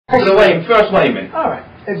First layman. All right.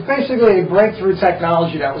 It's basically a breakthrough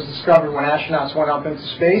technology that was discovered when astronauts went up into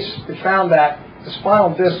space. It found that the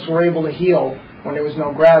spinal discs were able to heal when there was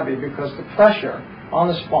no gravity because the pressure on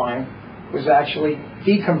the spine was actually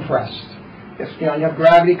decompressed. If you have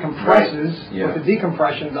gravity compresses, what the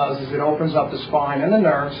decompression does is it opens up the spine and the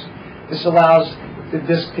nerves. This allows the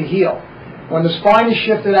disc to heal. When the spine is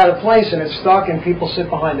shifted out of place and it's stuck and people sit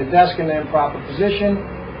behind the desk in the improper position,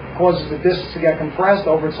 causes the discs to get compressed.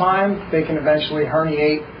 Over time, they can eventually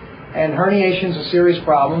herniate. And herniations are serious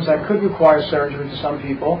problems that could require surgery to some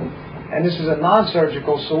people. And this is a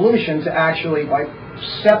non-surgical solution to actually, by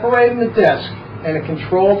separating the disc in a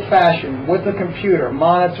controlled fashion with the computer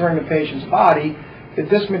monitoring the patient's body, the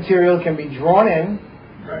disc material can be drawn in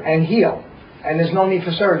and heal. And there's no need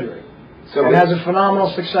for surgery. So it has a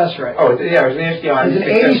phenomenal success rate. Oh, yeah, I was going to ask you on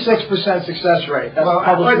There's an 86% success rate. That's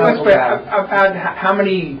published medical data. How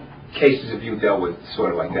many cases have you dealt with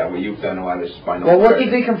sort of like that, where you've done a lot of spinal? Well, with the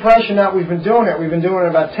decompression that we've been doing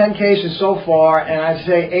about 10 cases so far, and I'd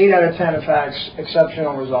say 8 out of 10 have had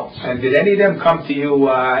exceptional results. And did any of them come to you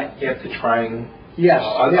after trying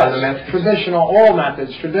other methods? All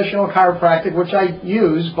methods. Traditional chiropractic, which I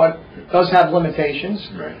use, but does have limitations.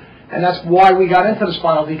 Right. And that's why we got into the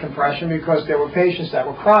spinal decompression, because there were patients that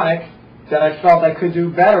were chronic that I felt I could do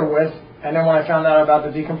better with. And then when I found out about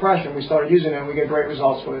the decompression, we started using it, and we get great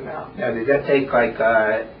results with it now. Now, did that take like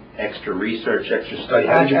extra research, extra study?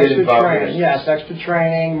 How did you get involved in this? Yes, extra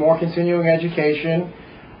training, more continuing education,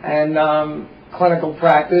 and clinical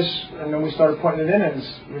practice. And then we started putting it in, and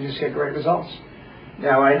we just get great results.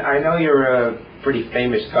 Now, I know you're a pretty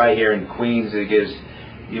famous guy here in Queens.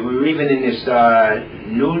 You were even in this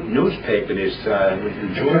newspaper, this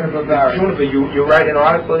Juniper. You write an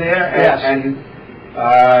article there, yes.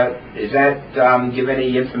 Is that give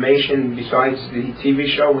any information besides the TV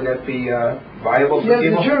show? Would that be viable for people?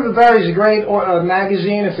 The Juniper Berry is a great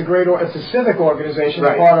magazine. It's a civic organization.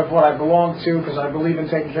 It's part of what I belong to because I believe in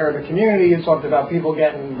taking care of the community. You talked about people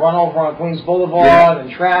getting run over on Queens Boulevard and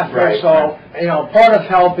traffic. Part of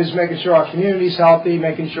help is making sure our community is healthy,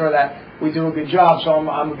 making sure that we do a good job. So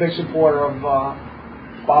I'm a big supporter of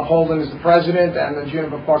Bob Holden is the president, and the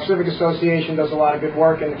Juniper Park Civic Association does a lot of good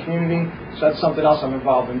work in the community. So that's something else I'm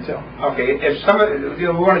involved in too. Okay, we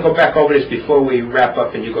want to go back over this before we wrap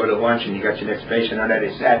up and you go to lunch and you got your next patient on that.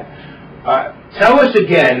 Is that tell us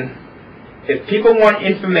again, if people want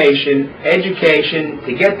information, education,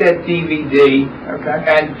 to get that DVD,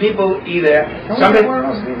 and people either somebody. One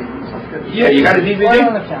of those DVDs? Yeah, you got a DVD? Right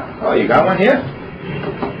on the counter. Oh, you got one here?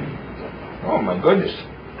 Oh my goodness.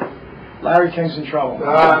 Larry King's in trouble.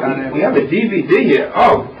 We have a DVD here.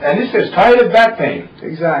 Oh, and this says tired of back pain.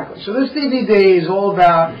 Exactly. So this DVD is all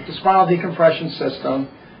about the spinal decompression system.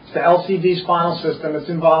 It's the LCD spinal system. It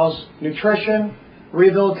involves nutrition,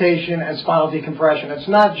 rehabilitation, and spinal decompression. It's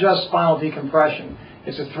not just spinal decompression.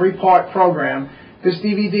 It's a 3-part program. This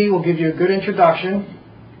DVD will give you a good introduction.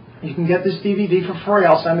 You can get this DVD for free.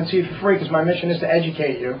 I'll send it to you for free because my mission is to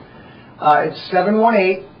educate you. It's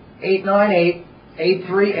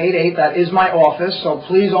 718-898-8388. That is my office, so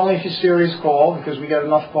please only if you're serious call because we get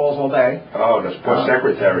enough calls all day. Oh, those poor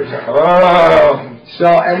secretaries. Oh. So,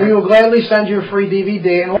 and we will gladly send you a free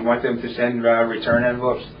DVD. And you want them to send return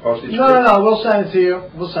envelopes, postage? No, we'll send it to you.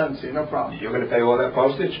 We'll send it to you, no problem. You're going to pay all that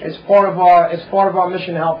postage? It's part of our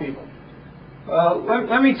mission to help people. Well,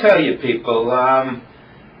 let me tell you, people,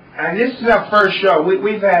 and this is our first show.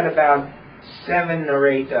 We've had about 7 or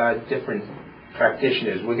 8 different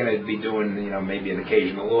practitioners. We're going to be doing, maybe an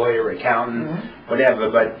occasional lawyer, accountant, whatever.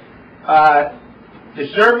 But the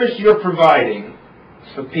service you're providing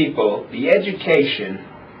for people, the education,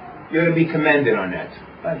 you're going to be commended on that.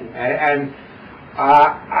 Thank you. And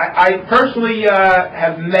I personally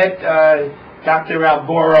have met Dr.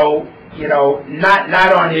 Alboro,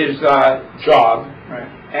 not on his job. Right.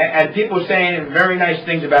 And people were saying very nice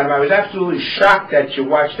things about him. I was absolutely shocked that you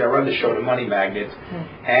watched our other show, The Money Magnet,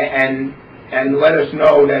 and let us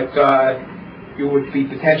know that you would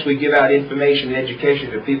potentially give out information and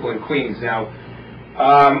education to people in Queens. Now,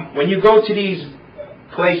 when you go to these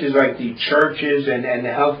places like the churches and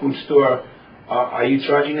the health food store, are you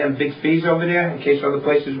charging them big fees over there in case other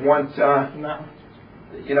places want? No.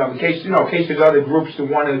 In case there's other groups that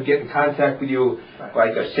want to get in contact with you,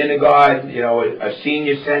 like a synagogue, a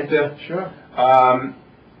senior center. Sure. Are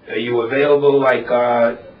you available like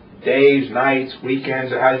days, nights,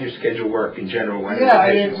 weekends, or how does your schedule work in general? When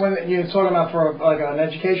you're talking about for an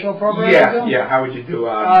educational program? Yeah. How would you do?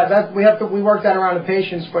 We work that around the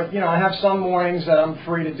patients, but I have some mornings that I'm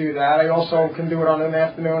free to do that. I also can do it on an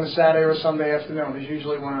afternoon, a Saturday or Sunday afternoon. Is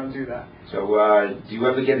usually when I do that. So, do you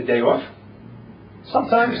ever get a day off?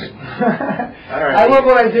 Sometimes. All right. I love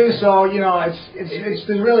what I do, so you know, it's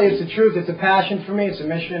the truth. It's a passion for me. It's a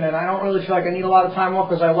mission, and I don't really feel like I need a lot of time off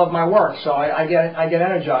because I love my work. So I get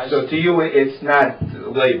energized. So to you, it's not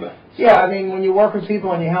labor. Yeah, I mean, when you work with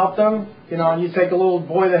people and you help them, you know, and you take a little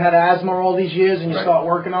boy that had asthma all these years and you start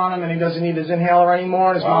working on him and he doesn't need his inhaler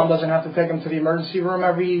anymore and his mom doesn't have to take him to the emergency room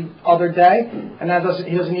every other day and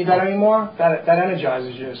he doesn't need that anymore, that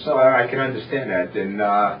energizes you. So I can understand that. And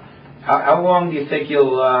how long do you think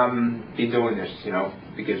you'll be doing this, you know?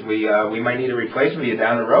 Because we might need a replacement of you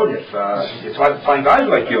down the road if it's hard to find guys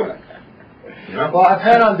like you. You know? Well, I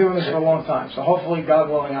plan on doing this for a long time, so hopefully, God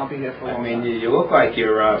willing, I'll be here for a long time. I mean, you look like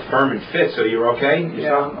you're firm and fit, so you're okay?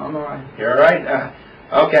 Yeah, I'm all right. You're all right?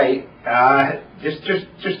 Okay. Just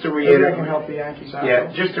to reiterate. Maybe I can help the Yankees out.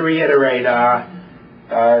 Yeah, just to reiterate,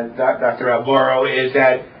 Dr. Alboro, is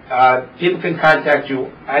that people can contact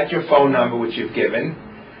you at your phone number, which you've given.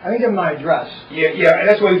 I can give my address. Yeah,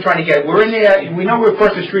 that's what we're trying to get. We're in there. We know we're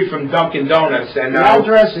across the street from Dunkin' Donuts, and the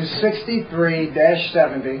address is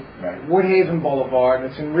 63-70 Woodhaven Boulevard.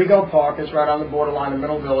 It's in Rego Park. It's right on the borderline of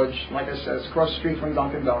Middle Village. Like I said, it's across the street from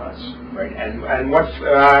Dunkin' Donuts. Right. And what's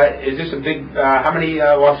is this a big? How many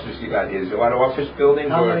offices you got here? Is there a lot of office buildings?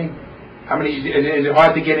 How many? Is it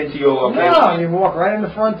hard to get into your location? No, you walk right in the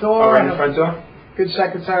front door. Oh, right in the front door. Good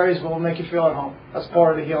secretaries will make you feel at home. That's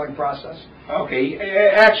part of the healing process. Okay,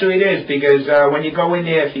 actually it is, because when you go in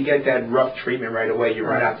there, if you get that rough treatment right away, you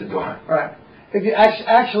run out the door. Right. If you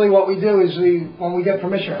actually, what we do is when we get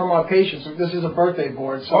permission from our patients, this is a birthday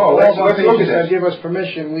board, so all of our patients that give us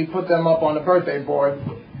permission, we put them up on the birthday board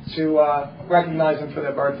to recognize them for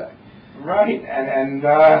their birthday. Right, and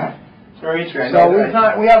it's very interesting. So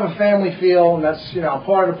we have a family feel, and that's, you know,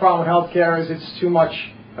 part of the problem with healthcare is it's too much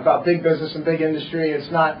about big business and big industry. It's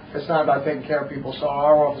not about taking care of people. So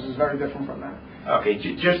our office is very different from that. Okay,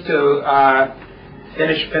 just to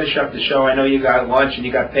finish up the show. I know you got lunch and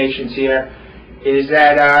you got patients here. Is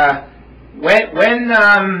that when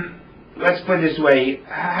let's put it this way,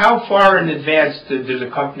 how far in advance does a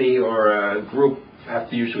company or a group have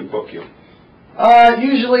to usually book you?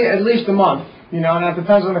 Usually at least a month. You know, and that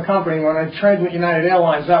depends on the company. When I trained with United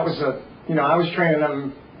Airlines, that was I was training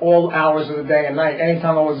them all hours of the day and night.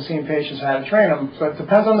 Anytime I wasn't seeing patients, I had to train them. So it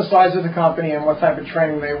depends on the size of the company and what type of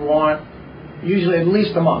training they want. Usually at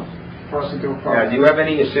least a month for us to do a program. Now, do you have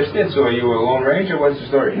any assistants, or are you a lone ranger? What's the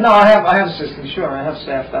story? No, I have assistants, sure. I have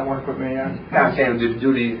staff that work with me. Now, I'm saying, do you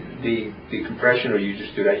do the decompression, or you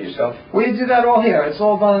just do that yourself? We do that all here. It's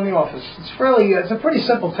all done in the office. It's a pretty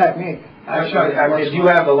simple technique. Actually, I mean, do you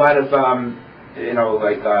have a lot of,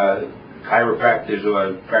 chiropractors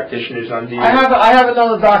or practitioners under you? I have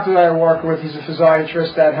another doctor that I work with. He's a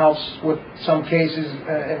physiatrist that helps with some cases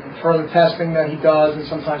and further testing that he does, and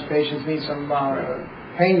sometimes patients need some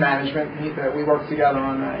pain management. We work together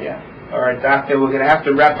on that, yeah. All right, doctor, we're going to have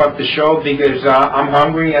to wrap up the show because I'm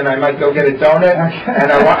hungry and I might go get a donut.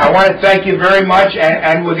 And I want to thank you very much,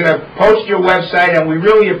 and we're going to post your website, and we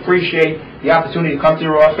really appreciate the opportunity to come to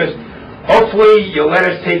your office. Hopefully, you'll let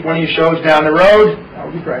us take one of your shows down the road. That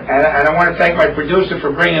would be great. And I want to thank my producer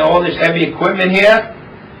for bringing all this heavy equipment here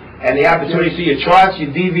and the opportunity to see your charts,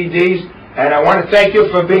 your DVDs. And I want to thank you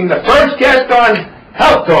for being the first guest on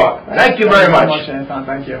Health Talk. Thank you very much.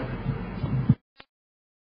 Thank you.